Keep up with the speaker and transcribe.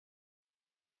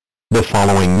The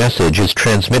following message is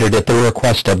transmitted at the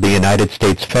request of the United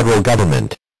States federal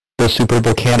government. The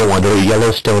supervolcano under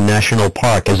Yellowstone National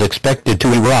Park is expected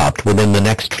to erupt within the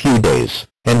next few days,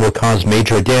 and will cause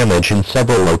major damage in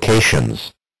several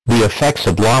locations. The effects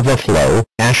of lava flow,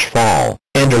 ash fall,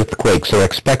 and earthquakes are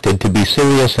expected to be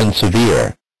serious and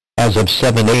severe. As of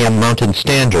 7 a.m. Mountain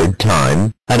Standard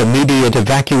Time, an immediate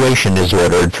evacuation is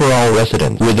ordered for all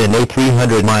residents within a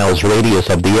 300 miles radius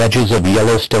of the edges of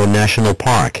Yellowstone National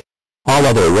Park. All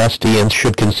other residents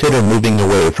should consider moving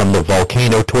away from the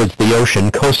volcano towards the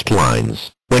ocean coastlines.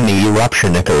 When the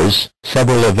eruption occurs,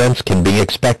 several events can be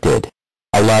expected.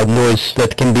 A loud noise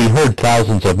that can be heard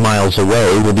thousands of miles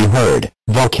away will be heard.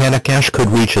 Volcanic ash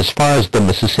could reach as far as the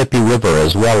Mississippi River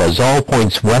as well as all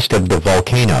points west of the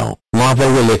volcano.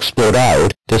 Lava will explode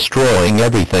out, destroying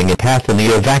everything in path in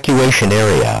the evacuation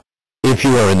area. If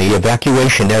you are in the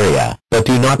evacuation area, but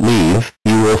do not leave,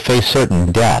 you will face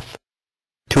certain death.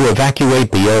 To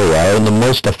evacuate the area in the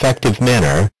most effective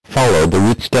manner, follow the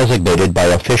routes designated by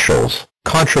officials.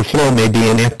 Contraflow may be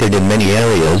enacted in many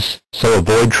areas, so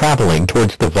avoid traveling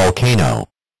towards the volcano.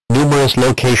 Numerous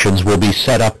locations will be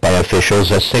set up by officials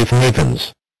as safe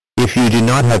havens. If you do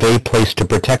not have a place to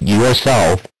protect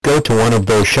yourself, go to one of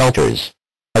those shelters.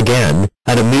 Again,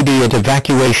 an immediate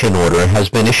evacuation order has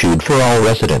been issued for all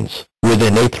residents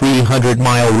within a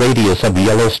 300-mile radius of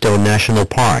Yellowstone National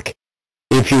Park.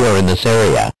 If you are in this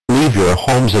area, leave your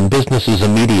homes and businesses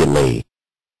immediately.